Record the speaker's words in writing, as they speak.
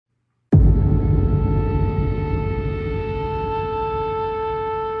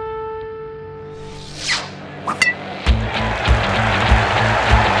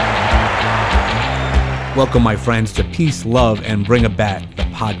Welcome, my friends, to Peace, Love, and Bring It Back, the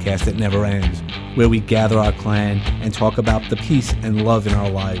podcast that never ends, where we gather our clan and talk about the peace and love in our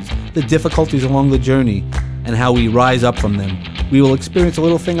lives, the difficulties along the journey, and how we rise up from them. We will experience a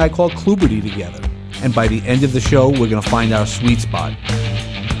little thing I call Kluberty together, and by the end of the show, we're going to find our sweet spot.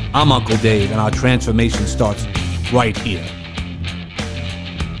 I'm Uncle Dave, and our transformation starts right here.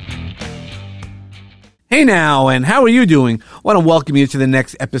 Hey now, and how are you doing? I want to welcome you to the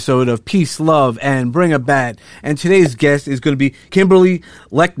next episode of Peace, Love, and Bring It Back. And today's guest is going to be Kimberly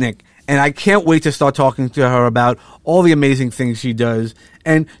Lechnick. And I can't wait to start talking to her about all the amazing things she does.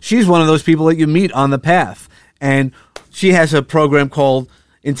 And she's one of those people that you meet on the path. And she has a program called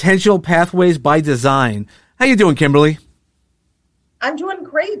Intentional Pathways by Design. How you doing, Kimberly? I'm doing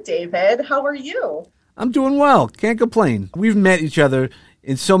great, David. How are you? I'm doing well. Can't complain. We've met each other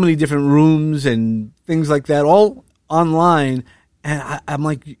in so many different rooms and things like that, all online. And I'm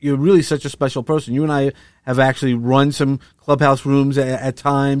like, you're really such a special person. You and I have actually run some clubhouse rooms at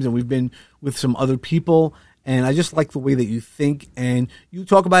times, and we've been with some other people. And I just like the way that you think, and you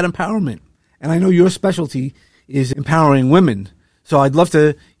talk about empowerment. And I know your specialty is empowering women. So I'd love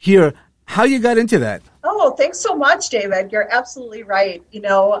to hear how you got into that. Oh, thanks so much, David. You're absolutely right. You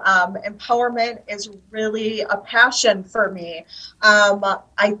know, empowerment is really a passion for me.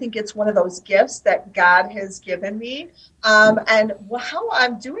 I think it's one of those gifts that God has given me. And how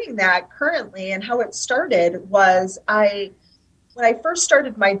I'm doing that currently and how it started was when I first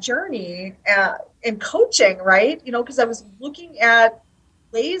started my journey in coaching, right? You know, because I was looking at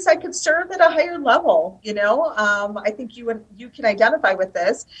ways I could serve at a higher level. You know, I think you can identify with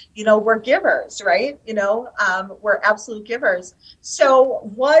this. You know, we're givers, right? You know, we're absolute givers.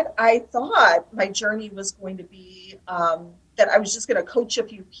 So what I thought my journey was going to be, that I was just going to coach a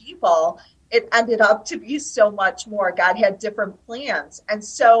few people, it ended up to be so much more. God had different plans. And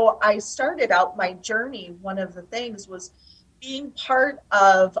so I started out my journey. One of the things was being part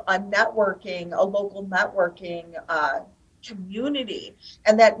of a local networking community,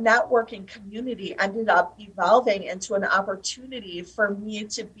 and that networking community ended up evolving into an opportunity for me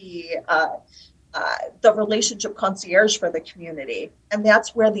to be the relationship concierge for the community, and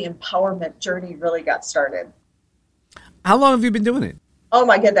that's where the empowerment journey really got started. How long have you been doing it? Oh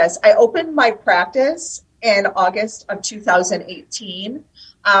my goodness, I opened my practice in August of 2018.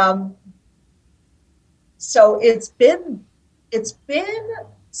 So it's been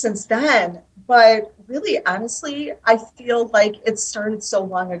since then. But really, honestly, I feel like it started so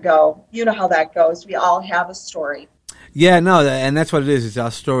long ago. You know how that goes. We all have a story. Yeah, no, and that's what it is. It's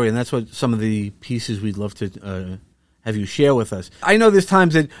our story, and that's what some of the pieces we'd love to have you share with us. I know there's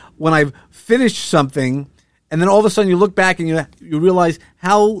times that when I've finished something, and then all of a sudden you look back and you realize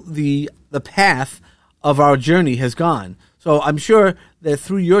how the path of our journey has gone. So I'm sure that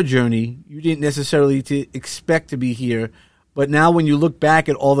through your journey, you didn't necessarily expect to be here, but now when you look back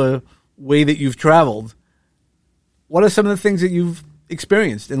at all the way that you've traveled, what are some of the things that you've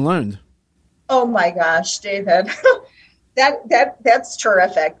experienced and learned? Oh my gosh, David, that's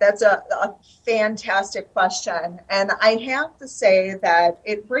terrific. That's a fantastic question. And I have to say that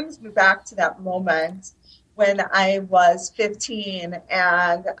it brings me back to that moment when I was 15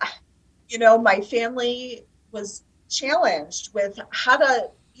 and, you know, my family was challenged with how to,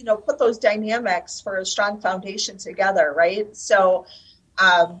 you know, put those dynamics for a strong foundation together, right? So,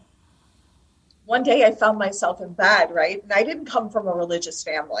 one day I found myself in bed, right? And I didn't come from a religious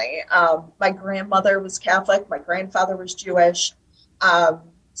family. My grandmother was Catholic. My grandfather was Jewish.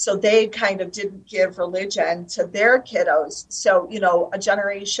 So they kind of didn't give religion to their kiddos. So, you know, a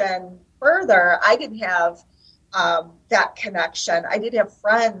generation further, I didn't have that connection. I did have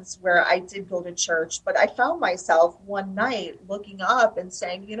friends where I did go to church, but I found myself one night looking up and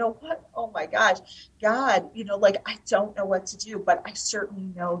saying, you know what? Oh my gosh, God, you know, like, I don't know what to do, but I certainly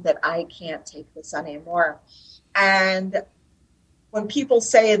know that I can't take this anymore. And when people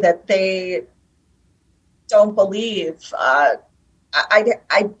say that they don't believe, I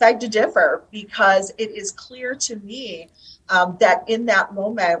beg to differ, because it is clear to me that in that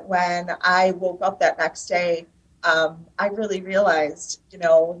moment when I woke up that next day, I really realized, you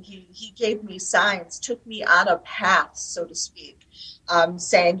know, he gave me signs, took me on a path, so to speak,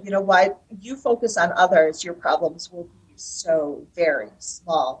 saying, you know what, you focus on others, your problems will be so very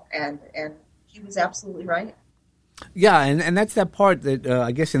small. And he was absolutely right. Yeah, and that's that part that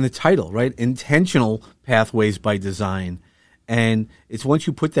I guess in the title, right? Intentional Pathways by Design. And it's once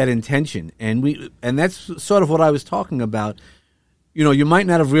you put that intention, and that's sort of what I was talking about. You know, you might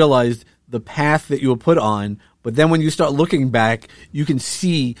not have realized the path that you were put on, but then when you start looking back, you can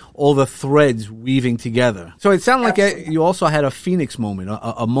see all the threads weaving together. So it sounded like you also had a phoenix moment,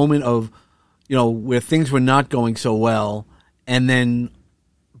 a moment of, where things were not going so well, and then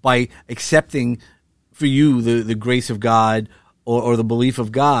by accepting for you the grace of God or the belief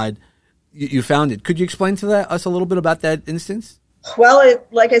of God, you found it. Could you explain to us a little bit about that instance? Well,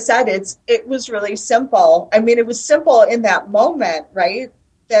 like I said, it was really simple. I mean, it was simple in that moment, right?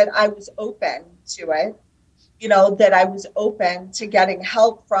 That I was open to it, that I was open to getting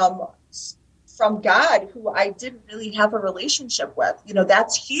help from God, who I didn't really have a relationship with.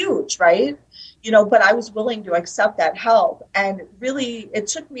 That's huge, right? But I was willing to accept that help. And really, it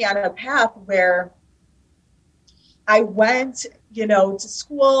took me on a path where I went, to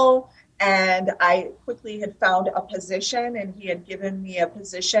school, and I quickly had found a position, and he had given me a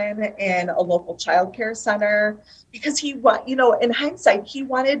position in a local childcare center because in hindsight, he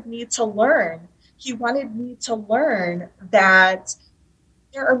wanted me to learn. He wanted me to learn that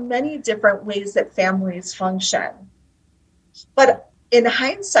there are many different ways that families function. But in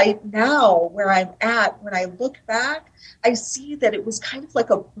hindsight now, where I'm at, when I look back, I see that it was kind of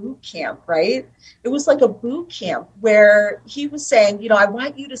like a boot camp, right? It was like a boot camp where he was saying, I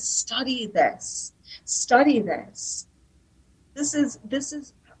want you to study this. Study this. This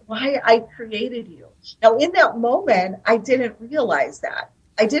is why I created you. Now, in that moment, I didn't realize that.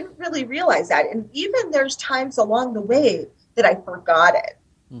 I didn't really realize that. And even there's times along the way that I forgot it,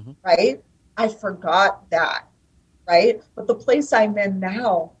 right? I forgot that. Right? But the place I'm in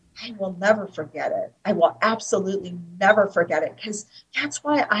now, I will never forget it. I will absolutely never forget it because that's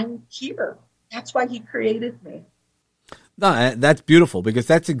why I'm here. That's why he created me. No, that's beautiful because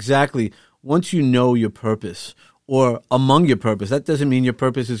that's exactly, once you know your purpose or among your purpose, that doesn't mean your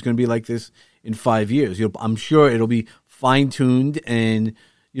purpose is going to be like this in 5 years. I'm sure it'll be fine-tuned. And,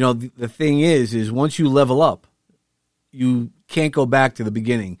 the thing is once you level up, you can't go back to the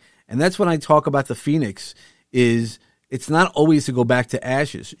beginning. And that's when I talk about the phoenix. It's not always to go back to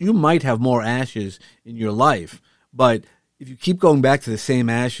ashes. You might have more ashes in your life, but if you keep going back to the same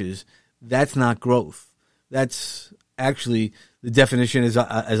ashes, that's not growth. That's actually the definition, as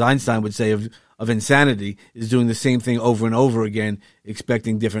Einstein would say, of insanity, is doing the same thing over and over again,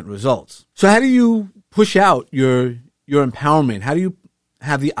 expecting different results. So how do you push out your empowerment? How do you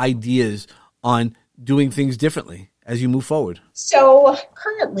have the ideas on doing things differently as you move forward? So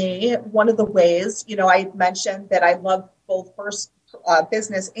currently, one of the ways, I mentioned that I love both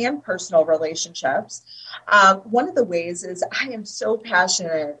business and personal relationships. One of the ways is I am so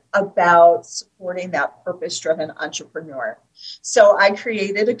passionate about supporting that purpose-driven entrepreneur. So I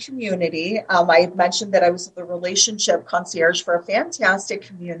created a community. I mentioned that I was the relationship concierge for a fantastic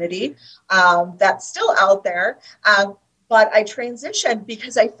community that's still out there. But I transitioned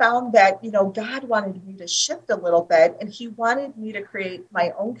because I found that, God wanted me to shift a little bit, and he wanted me to create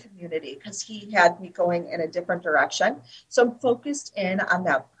my own community because he had me going in a different direction. So I'm focused in on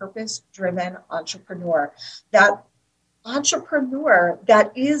that purpose-driven entrepreneur, that entrepreneur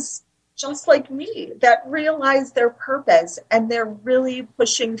that is just like me, that realize their purpose and they're really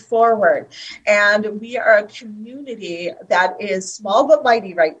pushing forward. And we are a community that is small but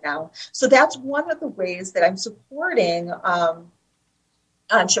mighty right now. So that's one of the ways that I'm supporting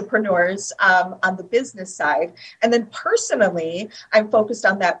entrepreneurs on the business side. And then personally, I'm focused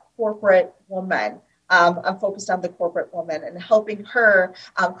on that corporate woman. I'm focused on the corporate woman and helping her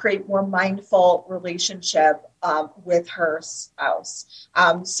create more mindful relationship with her spouse.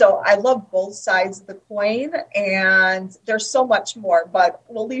 So I love both sides of the coin, and there's so much more, but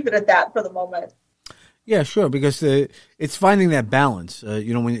we'll leave it at that for the moment. Yeah, sure, because it's finding that balance.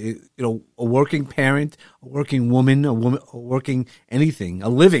 When a working parent, a working woman, a working anything, a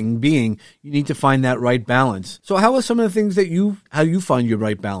living being, you need to find that right balance. So how are some of the things how you find your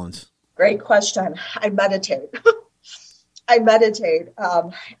right balance? Great question. I meditate.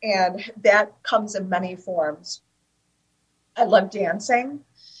 And that comes in many forms. I love dancing.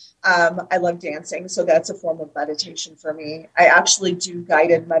 So that's a form of meditation for me. I actually do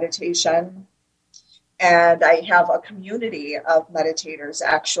guided meditation. And I have a community of meditators,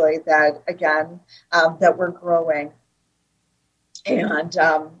 actually, that, again, that we're growing. And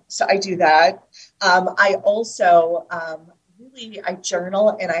so I do that. I also I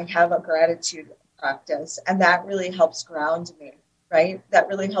journal, and I have a gratitude practice, and that really helps ground me, right? That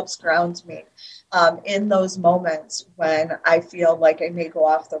really helps ground me. In those moments when I feel like I may go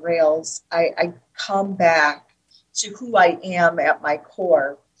off the rails, I come back to who I am at my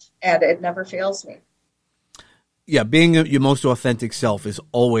core, and it never fails me. Yeah, being your most authentic self is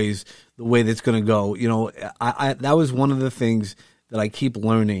always the way that's going to go. I that was one of the things that I keep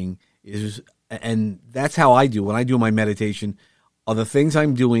learning is, and that's how I do when I do my meditation. Are the things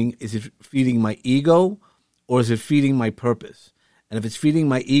I'm doing, is it feeding my ego or is it feeding my purpose? And if it's feeding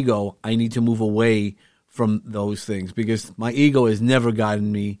my ego, I need to move away from those things because my ego has never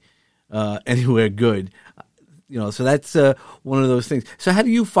gotten me anywhere good. So that's one of those things. So how do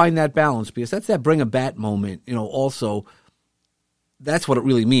you find that balance? Because that's that bring a bat moment, also that's what it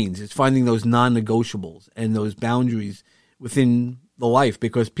really means. It's finding those non-negotiables and those boundaries within the life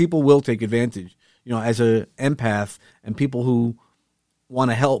because people will take advantage, as a empath and people who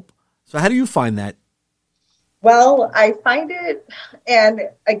want to help. So how do you find that? Well, I find it, and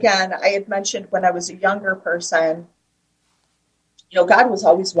again, I had mentioned when I was a younger person, God was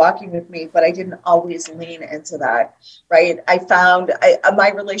always walking with me, but I didn't always lean into that, right? I found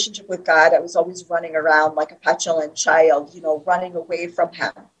my relationship with God, I was always running around like a petulant child, running away from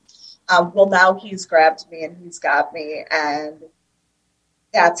him. Well, now he's grabbed me and he's got me, and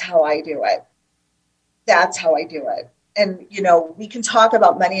that's how I do it. That's how I do it. And, we can talk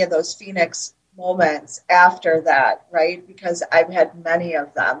about many of those Phoenix moments after that, right? Because I've had many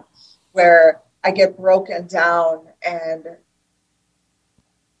of them where I get broken down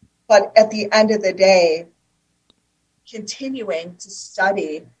but at the end of the day, continuing to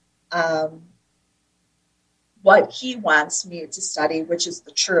study what he wants me to study, which is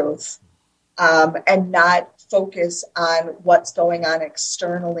the truth, and not focus on what's going on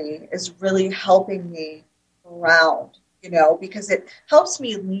externally is really helping me ground, because it helps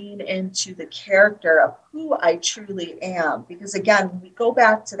me lean into the character of who I truly am. Because again, when we go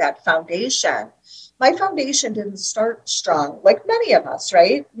back to that foundation, my foundation didn't start strong like many of us,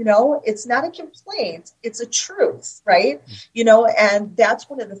 right? It's not a complaint, it's a truth, right? And that's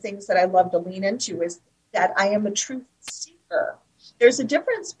one of the things that I love to lean into is that I am a truth seeker. There's a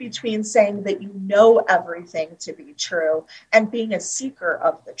difference between saying that you know everything to be true and being a seeker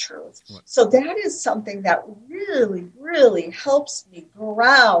of the truth. Right. So that is something that really, really helps me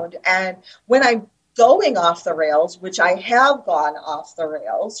ground. And when I'm going off the rails, which I have gone off the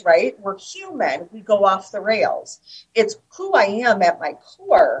rails, right? We're human, we go off the rails. It's who I am at my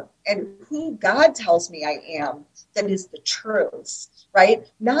core and who God tells me I am that is the truth, right?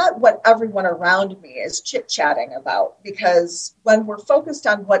 Not what everyone around me is chit-chatting about, because when we're focused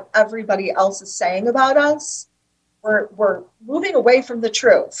on what everybody else is saying about us, we're moving away from the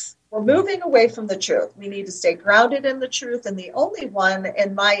truth. We're moving away from the truth. We need to stay grounded in the truth, and the only one,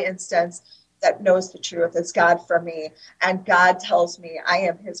 in my instance, that knows the truth is God for me. And God tells me I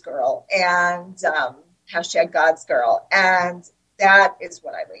am his girl, and hashtag God's girl. And that is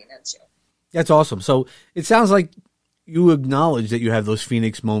what I lean into. That's awesome. So it sounds like you acknowledge that you have those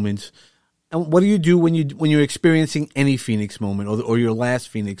Phoenix moments. And what do you do when you're experiencing any Phoenix moment or your last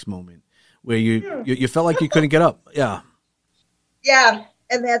Phoenix moment where you felt like you couldn't get up? Yeah. Yeah.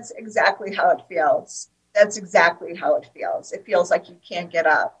 And that's exactly how it feels. That's exactly how it feels. It feels like you can't get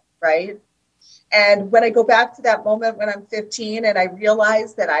up, right? And when I go back to that moment when I'm 15 and I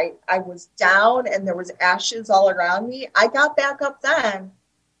realized that I was down and there was ashes all around me, I got back up then.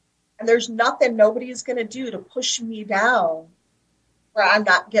 And there's nothing nobody's going to do to push me down where I'm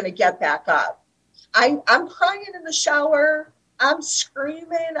not going to get back up. I'm crying in the shower. I'm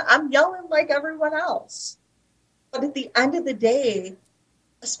screaming. I'm yelling like everyone else. But at the end of the day,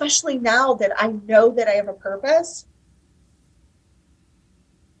 especially now that I know that I have a purpose,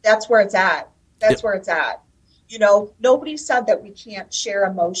 that's where it's at. That's where it's at. Nobody said that we can't share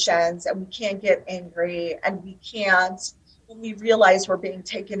emotions and we can't get angry and we can't, when we realize we're being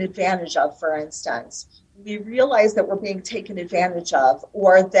taken advantage of, for instance, we realize that we're being taken advantage of,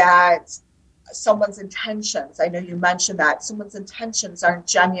 or that someone's intentions, I know you mentioned that, someone's intentions aren't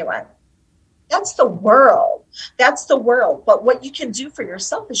genuine. That's the world. That's the world. But what you can do for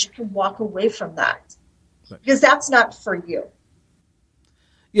yourself is you can walk away from that, because that's not for you.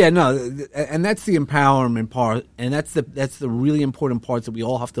 Yeah, no, and that's the empowerment part, and that's the really important parts that we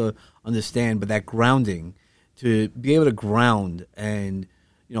all have to understand. But that grounding, to be able to ground, and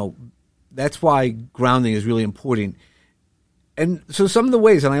that's why grounding is really important. And so some of the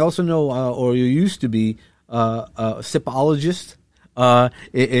ways, and I also know, or you used to be a sipologist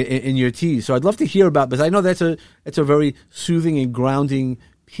in your teas. So I'd love to hear about, because I know that's a very soothing and grounding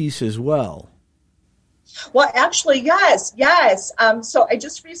piece as well. Well, actually, yes. So I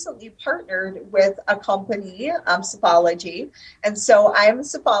just recently partnered with a company, Sipology. And so I'm a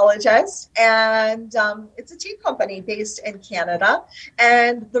sipologist, and it's a tea company based in Canada.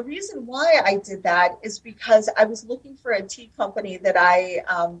 And the reason why I did that is because I was looking for a tea company that I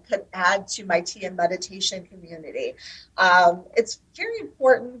could add to my tea and meditation community. It's very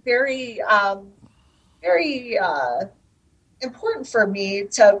important, very important for me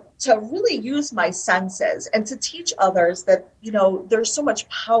to really use my senses and to teach others that, there's so much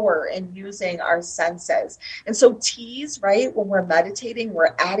power in using our senses. And so teas, right, when we're meditating,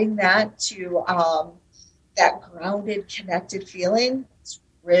 we're adding that to that grounded, connected feeling. It's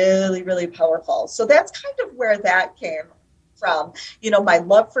really, really powerful. So that's kind of where that came from, my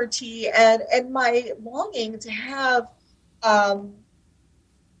love for tea and my longing to have a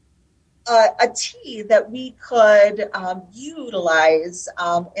tea that we could utilize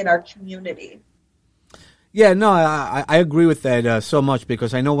in our community. Yeah, no, I agree with that so much,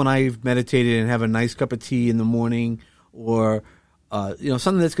 because I know when I've meditated and have a nice cup of tea in the morning, or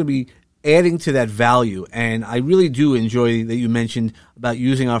something that's going to be adding to that value, and I really do enjoy that you mentioned about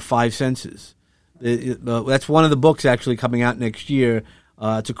using our five senses. That's one of the books actually coming out next year.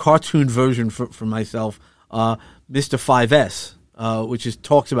 It's a cartoon version for myself, Mr. 5S, which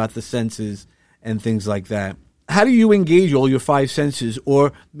talks about the senses and things like that. How do you engage all your five senses,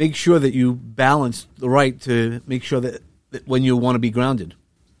 or make sure that you balance the right to make sure that when you want to be grounded?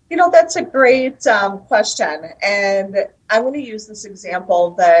 That's a great question. And I'm going to use this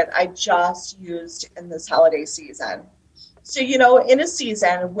example that I just used in this holiday season. So, in a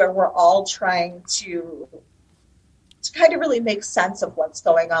season where we're all trying to kind of really make sense of what's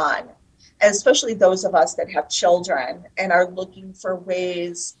going on, and especially those of us that have children and are looking for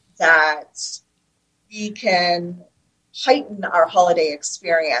ways that we can heighten our holiday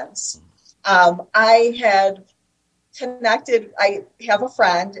experience. I had connected, I have a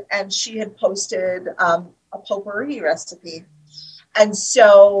friend, and she had posted a potpourri recipe. And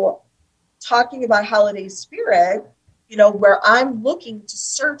so talking about holiday spirit, where I'm looking to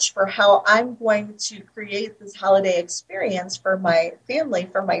search for how I'm going to create this holiday experience for my family,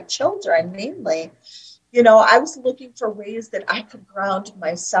 for my children mainly, I was looking for ways that I could ground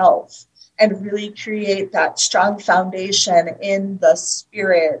myself and really create that strong foundation in the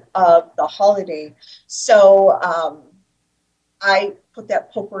spirit of the holiday. So I put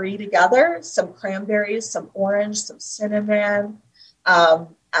that potpourri together, some cranberries, some orange, some cinnamon,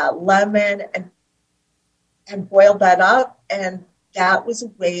 lemon, and boiled that up. And that was a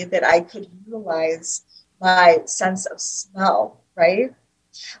way that I could utilize my sense of smell, right?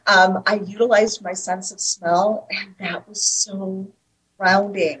 I utilized my sense of smell, and that was so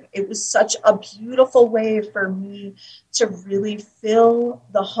grounding. It was such a beautiful way for me to really fill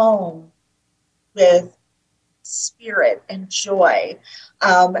the home with spirit and joy,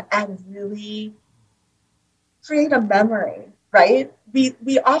 and really create a memory, right?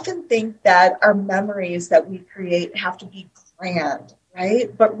 We often think that our memories that we create have to be grand,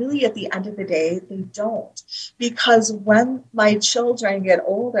 right? But really at the end of the day, they don't. Because when my children get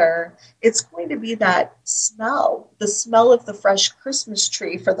older, it's going to be that smell, the smell of the fresh Christmas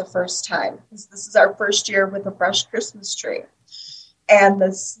tree for the first time. This is our first year with a fresh Christmas tree. And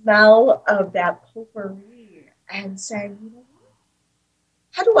the smell of that potpourri, and saying,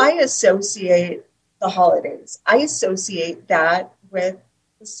 how do I associate the holidays? I associate that with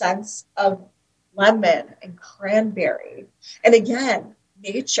the sense of lemon and cranberry. And again,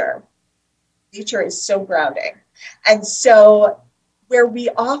 nature. Nature is so grounding. And so where we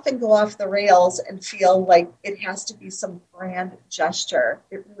often go off the rails and feel like it has to be some grand gesture,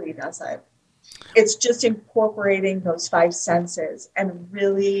 it really doesn't. It's just incorporating those five senses and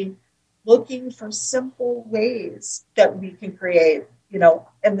really looking for simple ways that we can create,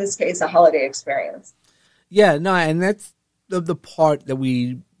 in this case, a holiday experience. Yeah, no, and that's the part that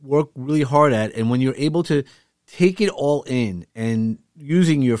we work really hard at. And when you're able to take it all in and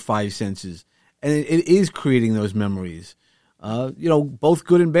using your five senses, and it is creating those memories, both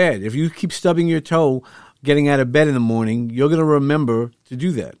good and bad. If you keep stubbing your toe getting out of bed in the morning, you're going to remember to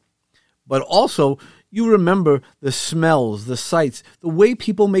do that. But also, you remember the smells, the sights, the way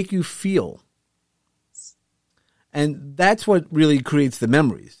people make you feel. And that's what really creates the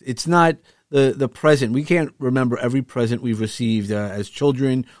memories. It's not the present. We can't remember every present we've received as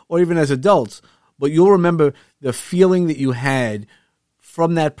children or even as adults, but you'll remember the feeling that you had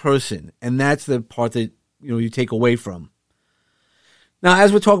from that person. And that's the part that you take away from. Now,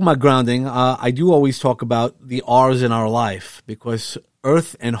 as we're talking about grounding, I do always talk about the R's in our life, because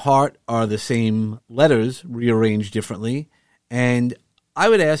earth and heart are the same letters, rearranged differently. And I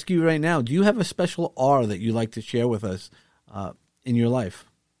would ask you right now, do you have a special R that you'd like to share with us in your life?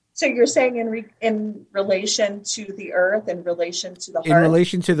 So you're saying in relation to the earth, in relation to the heart? In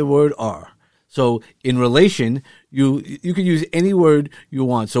relation to the word R. So in relation, you could use any word you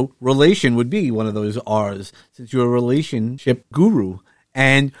want. So relation would be one of those R's, since you're a relationship guru.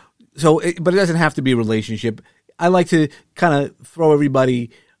 And so, but it doesn't have to be relationship. I like to kind of throw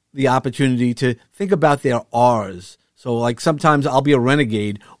everybody the opportunity to think about their R's. So like sometimes I'll be a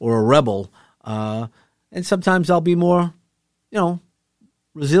renegade or a rebel, and sometimes I'll be more,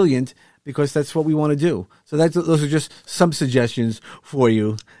 resilient because that's what we want to do. So those are just some suggestions for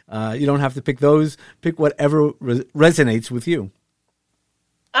you. You don't have to pick those. Pick whatever resonates with you.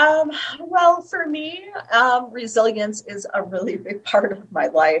 Well, for me, resilience is a really big part of my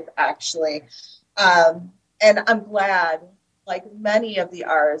life, actually. And I'm glad, like many of the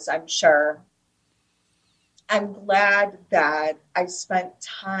R's, I'm sure, I'm glad that I spent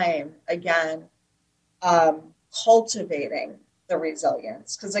time, again, cultivating the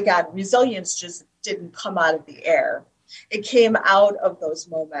resilience. Because, again, resilience just didn't come out of the air. It came out of those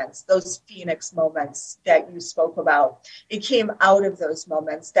moments, those Phoenix moments that you spoke about. It came out of those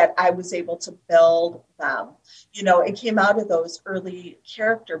moments that I was able to build them. It came out of those early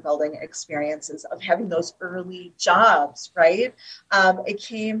character building experiences of having those early jobs, right? It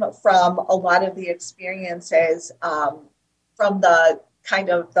came from a lot of the experiences from the kind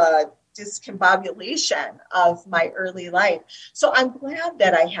of the discombobulation of my early life. So I'm glad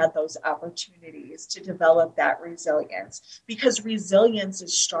that I had those opportunities to develop that resilience, because resilience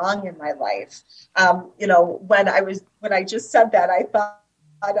is strong in my life. When I just said that, I thought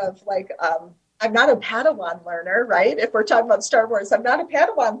of like, I'm not a Padawan learner, right? If we're talking about Star Wars, I'm not a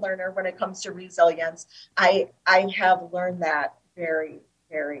Padawan learner when it comes to resilience. I have learned that very,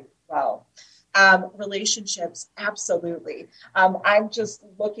 very well. Relationships, absolutely. I'm just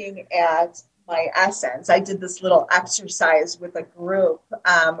looking at my essence. I did this little exercise with a group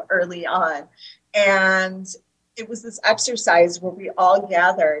early on, and it was this exercise where we all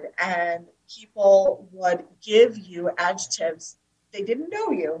gathered and people would give you adjectives. They didn't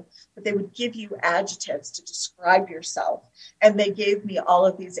know you, but they would give you adjectives to describe yourself. And they gave me all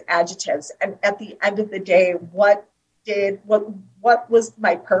of these adjectives. And at the end of the day, what was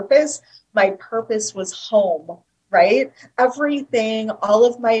my purpose? My purpose was home, right? Everything, all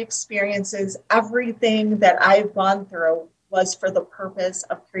of my experiences, everything that I've gone through was for the purpose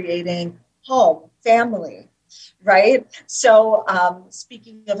of creating home, family, right? So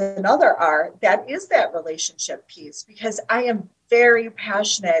speaking of another R, that is that relationship piece, because I am very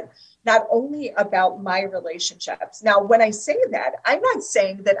passionate not only about my relationships. Now, when I say that, I'm not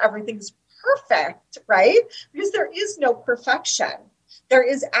saying that everything's perfect, right? Because there is no perfection. There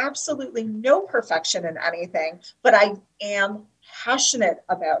is absolutely no perfection in anything, but I am passionate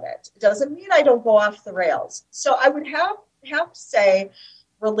about it. It doesn't mean I don't go off the rails. So I would have to say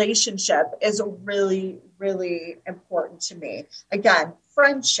relationship is really, really important to me. Again,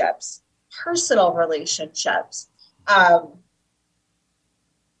 friendships, personal relationships, my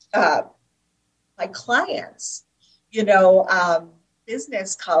clients,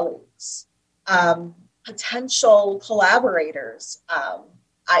 business colleagues, potential collaborators,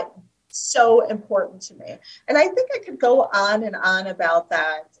 so important to me. And I think I could go on and on about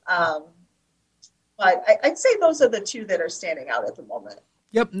that. But I'd say those are the two that are standing out at the moment.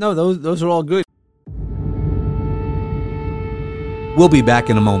 Yep. No, those are all good. We'll be back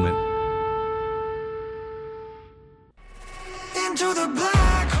in a moment. Into the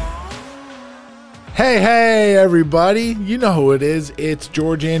black hole. Hey, everybody. You know who it is. It's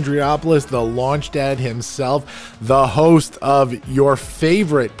George Andriopoulos, the launch dad himself, the host of your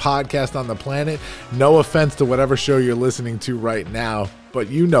favorite podcast on the planet. No offense to whatever show you're listening to right now, but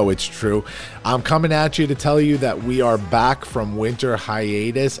you know it's true. I'm coming at you to tell you that we are back from winter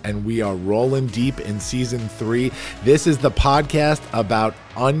hiatus and we are rolling deep in season 3. This is the podcast about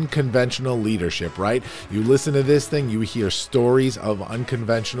unconventional leadership, right? You listen to this thing, you hear stories of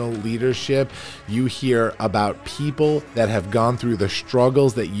unconventional leadership. You hear about people that have gone through the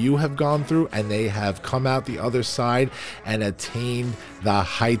struggles that you have gone through, and they have come out the other side and attained the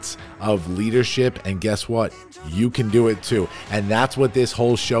heights of leadership. And guess what? You can do it too. And that's what this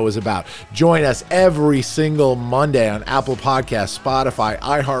whole show is about. Join us every single Monday on Apple Podcasts, Spotify,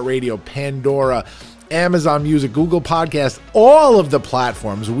 iHeartRadio, Pandora, Amazon Music, Google Podcasts, all of the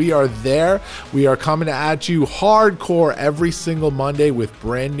platforms. We are there. We are coming at you hardcore every single Monday with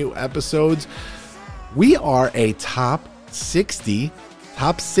brand new episodes. We are a top 60,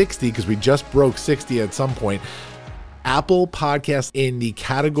 because we just broke 60 at some point, Apple Podcasts in the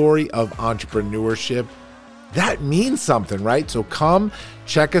category of entrepreneurship. That means something, right? So come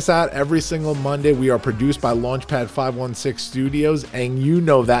check us out every single Monday. We are produced by Launchpad 516 Studios, and you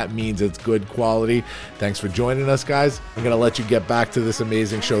know that means it's good quality. Thanks for joining us, guys. I'm going to let you get back to this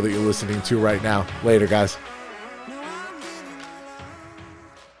amazing show that you're listening to right now. Later, guys.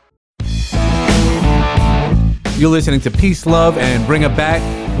 You're listening to Peace, Love, and Bring It Back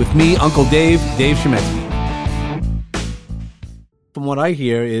with me, Uncle Dave Shemetsky. From what I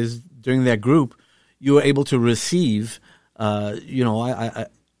hear is during that group, you are able to receive, the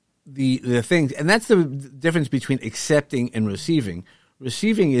things. And that's the difference between accepting and receiving.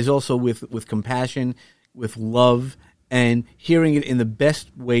 Receiving is also with compassion, with love, and hearing it in the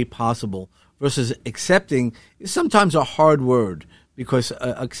best way possible, versus accepting is sometimes a hard word, because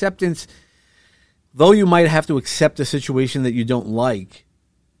acceptance, though you might have to accept a situation that you don't like,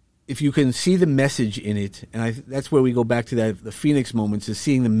 if you can see the message in it, and that's where we go back to the Phoenix moments, is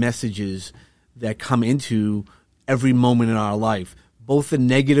seeing the messages that come into every moment in our life, both the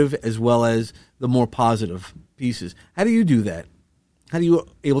negative as well as the more positive pieces. How do you do that? How do you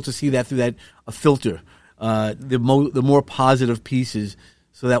able to see that through a filter, the more positive pieces,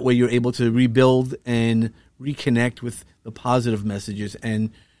 so that way you're able to rebuild and reconnect with the positive messages and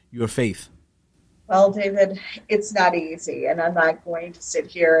your faith? Well, David, it's not easy, and I'm not going to sit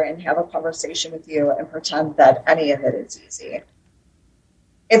here and have a conversation with you and pretend that any of it is easy.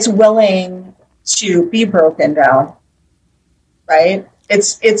 It's willing to be broken down, right?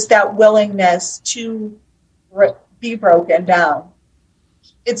 It's that willingness to be broken down.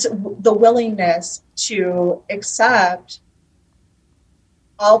 It's the willingness to accept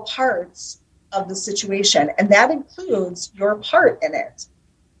all parts of the situation, and that includes your part in it.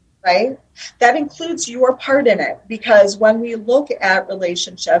 Right? That includes your part in it, because when we look at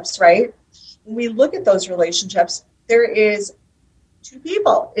relationships, right? When we look at those relationships, there is two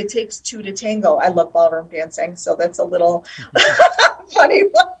people. It takes two to tango. I love ballroom dancing, so that's a little funny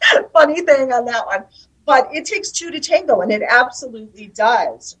thing on that one. But it takes two to tango, and it absolutely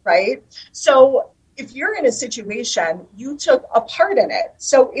does, right? So if you're in a situation, you took a part in it.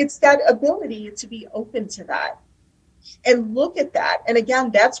 So it's that ability to be open to that and look at that. And again,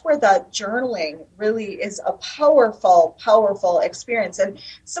 that's where the journaling really is a powerful, powerful experience. And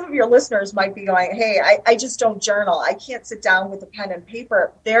some of your listeners might be going, hey, I just don't journal. I can't sit down with a pen and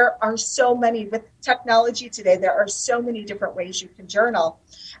paper. There are so many, with technology today, there are so many different ways you can journal.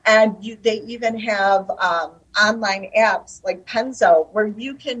 And they even have online apps like Penzo where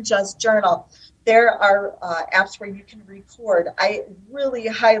you can just journal. There are apps where you can record. I really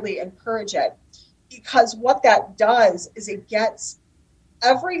highly encourage it. Because what that does is it gets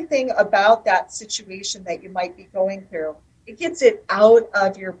everything about that situation that you might be going through. It gets it out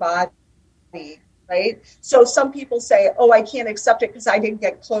of your body, right? So some people say, oh, I can't accept it because I didn't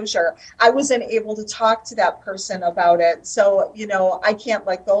get closure. I wasn't able to talk to that person about it. So, I can't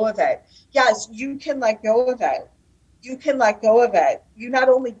let go of it. Yes, you can let go of it. You can let go of it. You not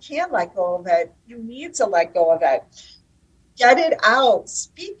only can let go of it, you need to let go of it. Get it out,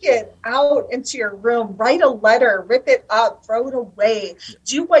 speak it out into your room, write a letter, rip it up, throw it away,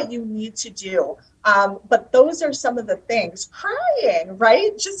 do what you need to do. But those are some of the things. Crying,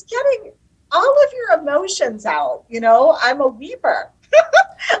 right? Just getting all of your emotions out. I'm a weeper.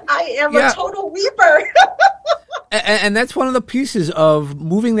 I am a total weeper. And that's one of the pieces of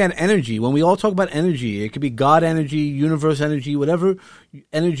moving that energy. When we all talk about energy, it could be God energy, universe energy, whatever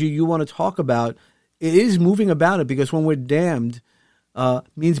energy you want to talk about. It is moving about it, because when we're damned,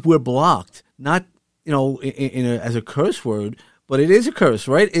 means we're blocked. Not, as a curse word, but it is a curse,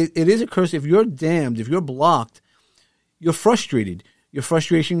 right? It is a curse. If you're damned, if you're blocked, you're frustrated. Your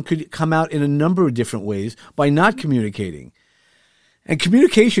frustration could come out in a number of different ways by not communicating. And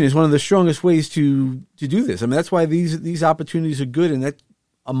communication is one of the strongest ways to do this. I mean, that's why these opportunities are good, and that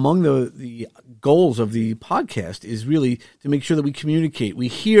among the goals of the podcast is really to make sure that we communicate. We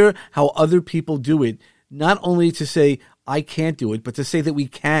hear how other people do it, not only to say, I can't do it, but to say that we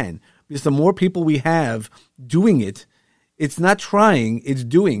can. Because the more people we have doing it, it's not trying, it's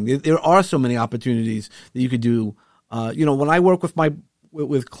doing. There are so many opportunities that you could do. When I work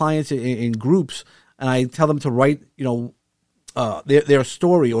with clients in groups, and I tell them to write, their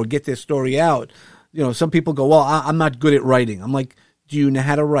story or get their story out, some people go, well, I'm not good at writing. I'm like, do you know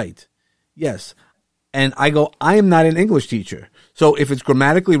how to write? Yes. And I go, I am not an English teacher. So if it's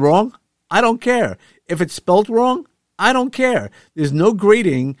grammatically wrong, I don't care. If it's spelled wrong, I don't care. There's no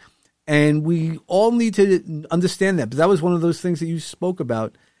grading, and we all need to understand that. But that was one of those things that you spoke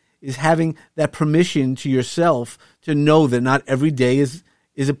about, is having that permission to yourself to know that not every day is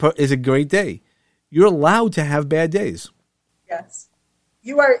a great day. You're allowed to have bad days. Yes.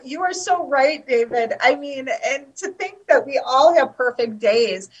 You are so right, David. I mean, and to think that we all have perfect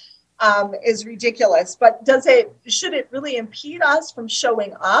days is ridiculous. But should it really impede us from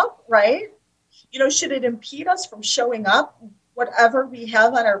showing up, right? Should it impede us from showing up, whatever we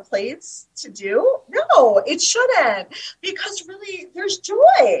have on our plates to do? No, it shouldn't, because really there's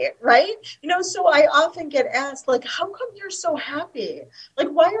joy, right? So I often get asked, like, how come you're so happy? Like,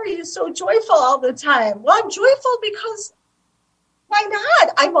 why are you so joyful all the time? Well, I'm joyful because Why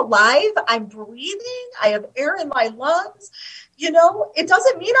not? I'm alive. I'm breathing. I have air in my lungs. It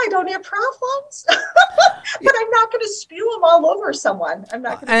doesn't mean I don't have problems, but I'm not going to spew them all over someone. I'm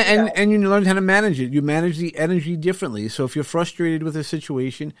not going to do that. And you learn how to manage it. You manage the energy differently. So if you're frustrated with a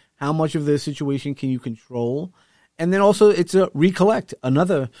situation, how much of the situation can you control? And then also it's a recollect.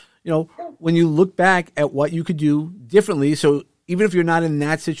 Another, when you look back at what you could do differently. So even if you're not in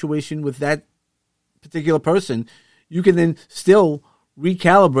that situation with that particular person, you can then still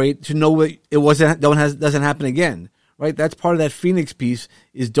recalibrate to know what it doesn't happen again. Right, that's part of that Phoenix piece.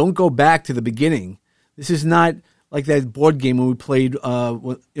 Is don't go back to the beginning. This is not like that board game when we played,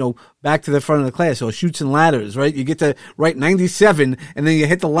 back to the front of the class or Chutes and Ladders. Right, you get to 97, and then you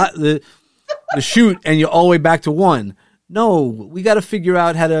hit the chute, and you're all the way back to 1. No, we got to figure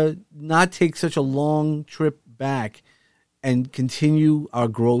out how to not take such a long trip back and continue our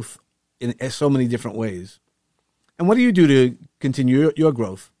growth in so many different ways. And what do you do to continue your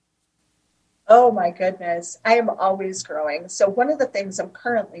growth? Oh my goodness, I am always growing. So one of the things I'm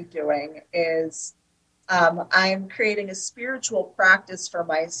currently doing is I'm creating a spiritual practice for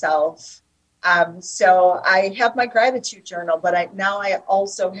myself. So I have my gratitude journal, but now I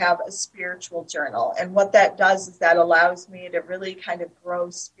also have a spiritual journal. And what that does is that allows me to really kind of grow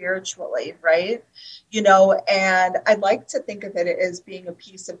spiritually, right? And I like to think of it as being a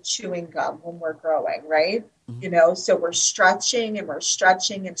piece of chewing gum when we're growing, right? Mm-hmm. So we're stretching and we're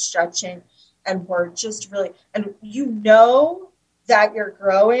stretching and stretching. And we're just really, and that you're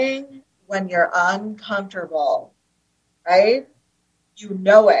growing when you're uncomfortable, right? You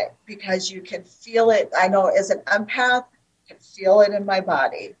know it because you can feel it. I know as an empath, I can feel it in my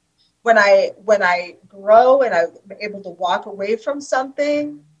body. When I grow and I'm able to walk away from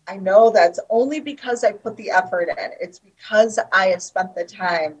something, I know that's only because I put the effort in. It's because I have spent the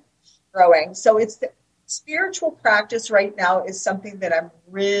time growing. So it's the spiritual practice right now is something that I'm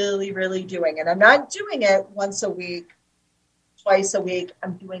really, really doing. And I'm not doing it once a week, twice a week.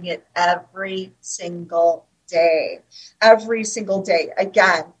 I'm doing it every single day. Every single day.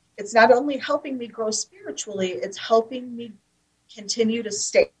 Again, it's not only helping me grow spiritually, it's helping me continue to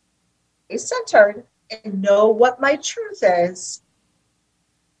stay centered and know what my truth is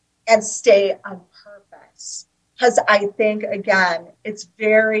and stay on purpose. Because I think, again, it's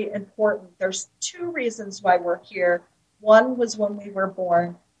very important. There's 2 reasons why we're here. One was when we were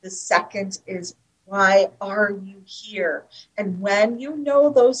born. The second is, why are you here? And when you know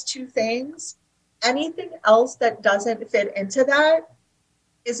those 2 things, anything else that doesn't fit into that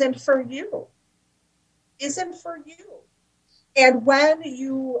isn't for you. Isn't for you. And when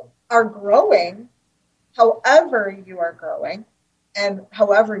you are growing, however you are growing, and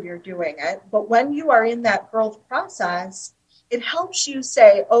however you're doing it. But when you are in that growth process, it helps you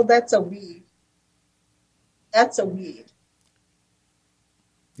say, oh, that's a weed. That's a weed.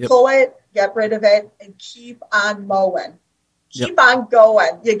 Yep. Pull it, get rid of it, and keep on mowing. Keep on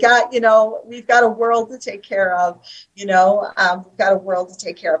going. We've got a world to take care of, we've got a world to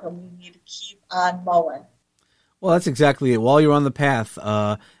take care of, and we need to keep on mowing. Well, that's exactly it. While you're on the path,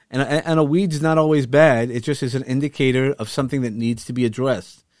 and a weed's not always bad. It just is an indicator of something that needs to be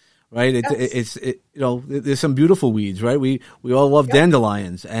addressed, right? There's some beautiful weeds, right? We all love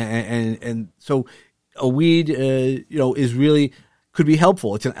dandelions, and so a weed, is really could be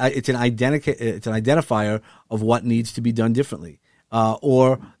helpful. It's an identifier of what needs to be done differently,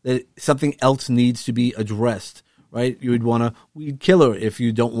 or that something else needs to be addressed, right? You would want a weed killer if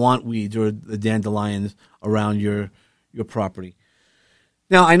you don't want weeds or the dandelions around your property.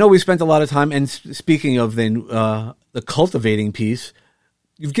 Now, I know we spent a lot of time, and speaking of then the cultivating piece,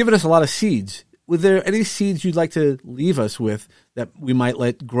 you've given us a lot of seeds. Were there any seeds you'd like to leave us with that we might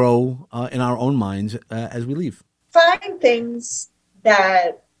let grow in our own minds as we leave? Find things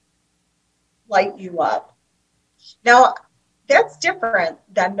that light you up. Now, that's different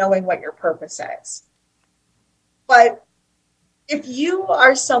than knowing what your purpose is. But if you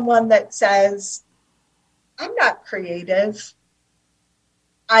are someone that says, I'm not creative,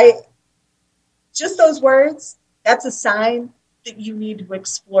 just those words, that's a sign that you need to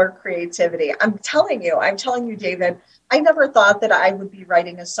explore creativity. I'm telling you, David, I never thought that I would be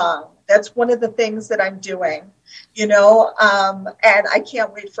writing a song. That's one of the things that I'm doing, and I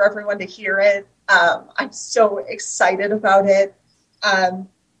can't wait for everyone to hear it. I'm so excited about it.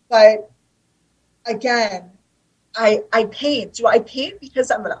 But again, I paint. Do I paint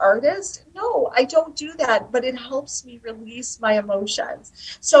because I'm an artist? No, I don't do that, but it helps me release my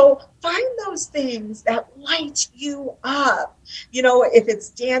emotions. So find those things that light you up. If it's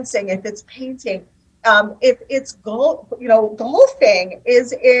dancing, if it's painting, if it's golfing,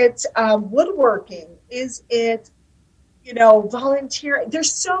 is it woodworking? Is it volunteer.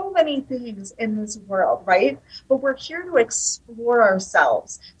 There's so many things in this world, right? But we're here to explore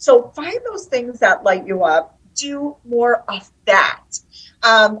ourselves. So find those things that light you up. Do more of that.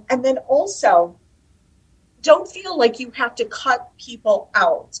 And then also, don't feel like you have to cut people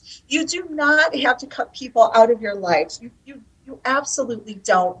out. You do not have to cut people out of your lives. You absolutely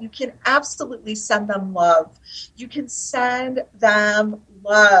don't. You can absolutely send them love. You can send them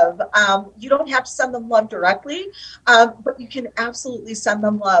love. You don't have to send them love directly, but you can absolutely send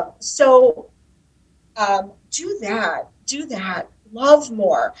them love. So do that. Do that. Love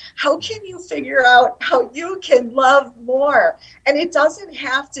more. How can you figure out how you can love more? And it doesn't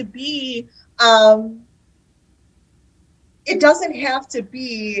have to be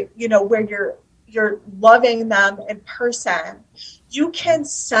where you're loving them in person. You can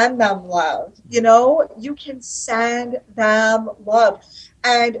send them love. You can send them love.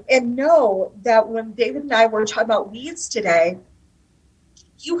 And know that when David and I were talking about weeds today,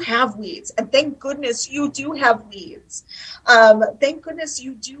 you have weeds, and thank goodness you do have weeds. Thank goodness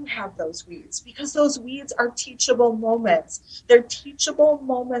you do have those weeds, because those weeds are teachable moments. They're teachable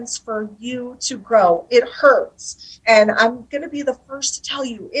moments for you to grow. It hurts. And I'm going to be the first to tell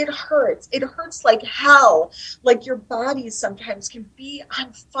you, it hurts. It hurts like hell. Like your body sometimes can be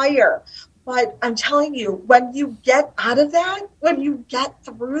on fire. But I'm telling you, when you get out of that, when you get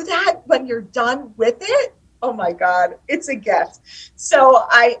through that, when you're done with it, oh my God, it's a gift. So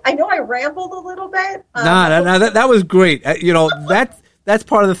I know I rambled a little bit. That was great. That's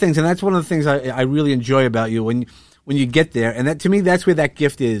part of the things, and that's one of the things I really enjoy about you when you get there. And that, to me, that's where that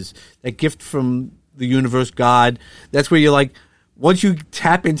gift is. That gift from the universe, God. That's where you're like, once you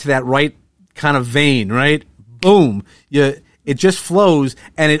tap into that right kind of vein, right? Boom, it just flows,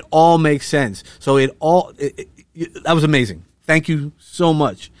 and it all makes sense. So that was amazing. Thank you so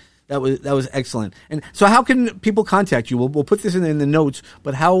much. That was excellent. And so how can people contact you? We'll put this in the notes,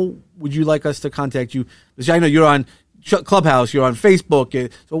 but how would you like us to contact you? Because I know you're on Clubhouse, you're on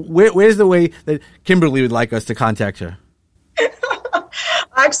Facebook. So where's the way that Kimberly would like us to contact her?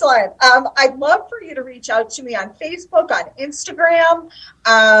 Excellent. I'd love for you to reach out to me on Facebook, on Instagram.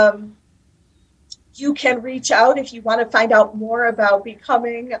 You can reach out if you want to find out more about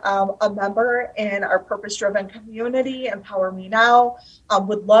becoming a member in our purpose-driven community, Empower Me Now.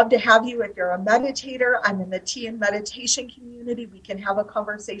 Would love to have you if you're a meditator. I'm in the tea and meditation community. We can have a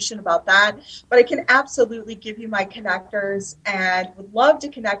conversation about that. But I can absolutely give you my connectors, and would love to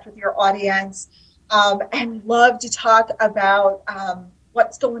connect with your audience, and love to talk about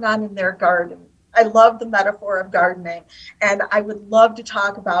what's going on in their garden. I love the metaphor of gardening, and I would love to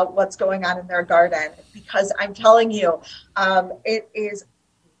talk about what's going on in their garden, because I'm telling you, it is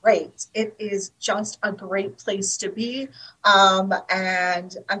great. It is just a great place to be.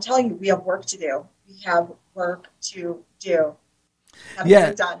 And I'm telling you, we have work to do. We have work to do.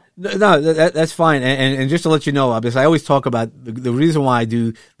 Yeah, no, that's fine. And just to let you know, because I always talk about the reason why I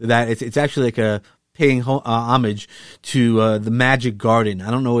do that, it's actually like a paying homage to the Magic Garden.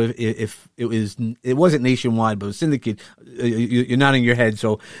 I don't know if it wasn't nationwide, but it was Syndicate. You're nodding your head.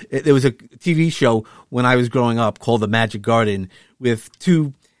 So there was a TV show when I was growing up called The Magic Garden with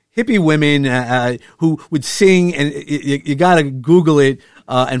two hippie women who would sing, and you got to Google it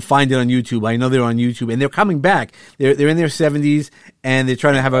and find it on YouTube. I know they're on YouTube, and they're coming back. They're in their 70s, and they're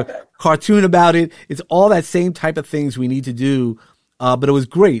trying to have a cartoon about it. It's all that same type of things we need to do. But it was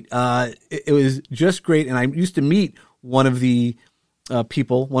great. It was just great. And I used to meet one of the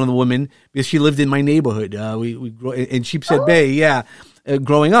people, one of the women, because she lived in my neighborhood. We grew in Sheepshead Bay,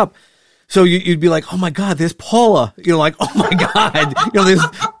 growing up. So you'd be like, oh my God, there's Paula. Like, oh my God.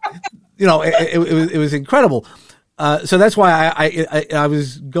 It was incredible. So that's why I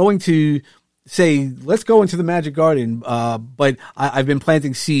was going to say, let's go into the Magic Garden. But I've been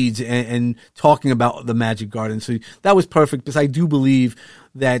planting seeds and talking about the Magic Garden. So that was perfect, because I do believe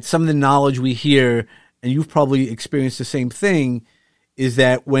that some of the knowledge we hear, and you've probably experienced the same thing, is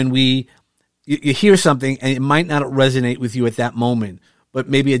that when you hear something and it might not resonate with you at that moment, but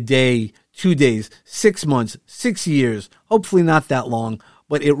maybe a day, 2 days, 6 months, 6 years, hopefully not that long,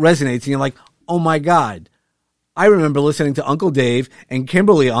 but it resonates and you're like, oh my God. I remember listening to Uncle Dave and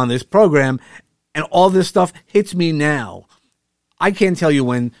Kimberly on this program, and all this stuff hits me now. I can't tell you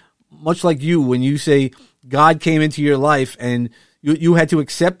when, much like you, when you say God came into your life and you had to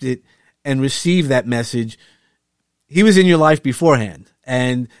accept it and receive that message, he was in your life beforehand.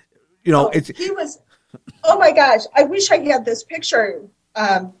 And, he was, oh my gosh, I wish I had this picture,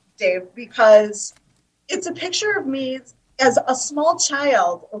 Dave, because it's a picture of me as a small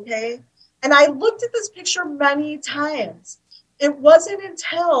child, okay? And I looked at this picture many times. It wasn't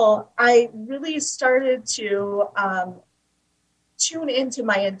until I really started to tune into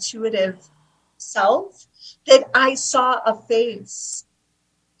my intuitive self, that I saw a face,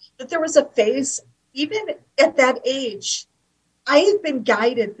 that there was a face, even at that age. I have been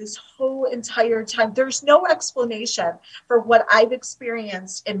guided this whole entire time. There's no explanation for what I've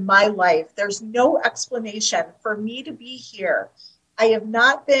experienced in my life. There's no explanation for me to be here. I have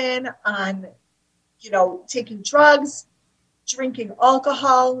not been on, taking drugs, drinking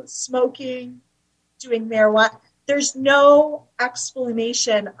alcohol, smoking, doing marijuana. There's no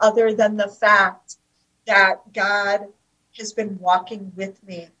explanation other than the fact that God has been walking with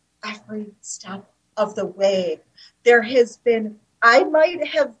me every step of the way. There has been, I might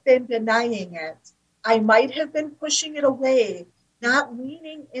have been denying it. I might have been pushing it away, not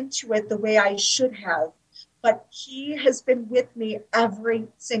leaning into it the way I should have. But he has been with me every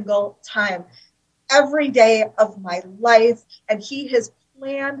single time, every day of my life. And he has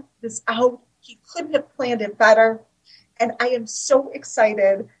planned this out. He couldn't have planned it better. And I am so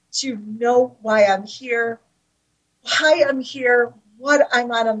excited to know why I'm here, what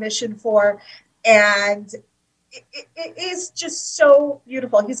I'm on a mission for. And it is just so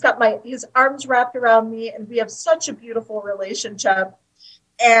beautiful. He's got his arms wrapped around me, and we have such a beautiful relationship.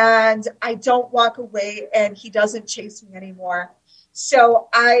 And I don't walk away, and he doesn't chase me anymore. So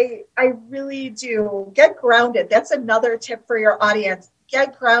I really do get grounded. That's another tip for your audience.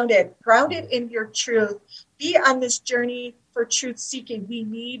 Get grounded in your truth. Be on this journey for truth seeking. We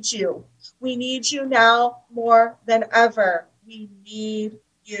need you. We need you now more than ever. We need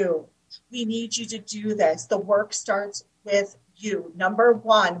you. We need you to do this. The work starts with you. Number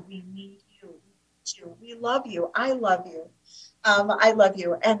one, we need you. We love you. I love you. I love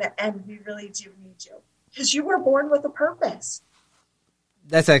you. And we really do need you, because you were born with a purpose.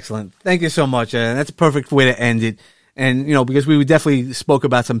 That's excellent. Thank you so much. And that's a perfect way to end it. And, because we definitely spoke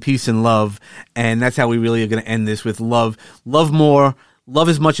about some peace and love, and that's how we really are going to end this, with love. Love more. Love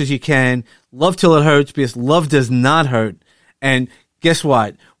as much as you can. Love till it hurts, because love does not hurt. And guess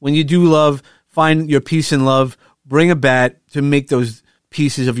what? When you do love, find your peace in love. Bring a bat to make those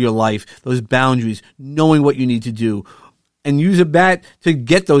pieces of your life, those boundaries, knowing what you need to do. And use a bat to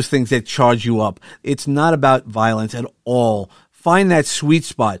get those things that charge you up. It's not about violence at all. Find that sweet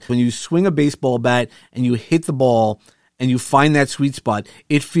spot. When you swing a baseball bat and you hit the ball and you find that sweet spot,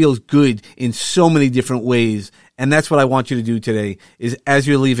 it feels good in so many different ways. And that's what I want you to do today, is as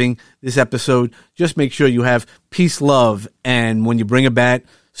you're leaving this episode, just make sure you have peace, love, and when you bring a bat,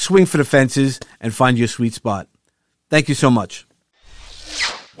 swing for the fences and find your sweet spot. Thank you so much.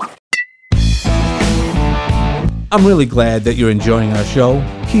 I'm really glad that you're enjoying our show.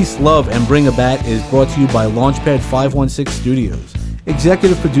 Peace, Love, and Bring a Bat is brought to you by Launchpad 516 Studios.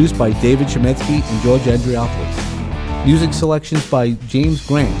 Executive produced by David Chemetsky and George Andriopoulos. Music selections by James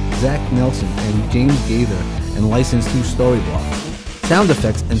Grant, Zach Nelson, and James Gaither, and licensed through Storyblock. Sound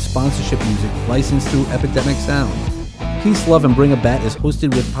effects and sponsorship music licensed through Epidemic Sound. Peace, Love, and Bring a Bat is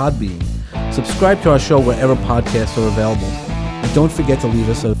hosted with Podbean. Subscribe to our show wherever podcasts are available. And don't forget to leave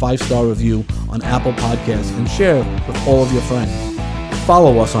us a 5-star review on Apple Podcasts and share with all of your friends.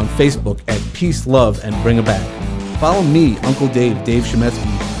 Follow us on Facebook at Peace, Love, and Bring a Bat. Follow me, Uncle Dave Chemetsky,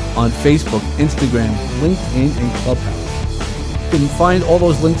 on Facebook, Instagram, LinkedIn, and Clubhouse. You can find all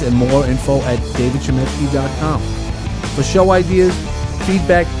those links and more info at davidchemetsky.com. For show ideas,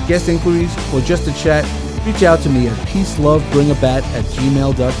 feedback, guest inquiries, or just to chat, reach out to me at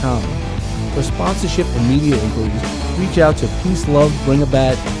peacelovebringabat@gmail.com. For sponsorship and media inquiries, reach out to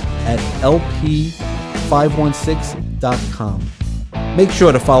peacelovebringabat@lp516.com. Make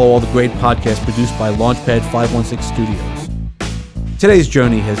sure to follow all the great podcasts produced by Launchpad 516 Studios. Today's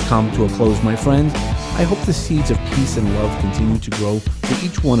journey has come to a close, my friends. I hope the seeds of peace and love continue to grow for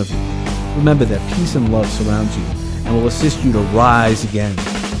each one of you. Remember that peace and love surrounds you and will assist you to rise again.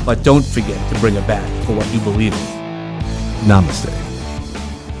 But don't forget to bring a bat for what you believe in. Namaste.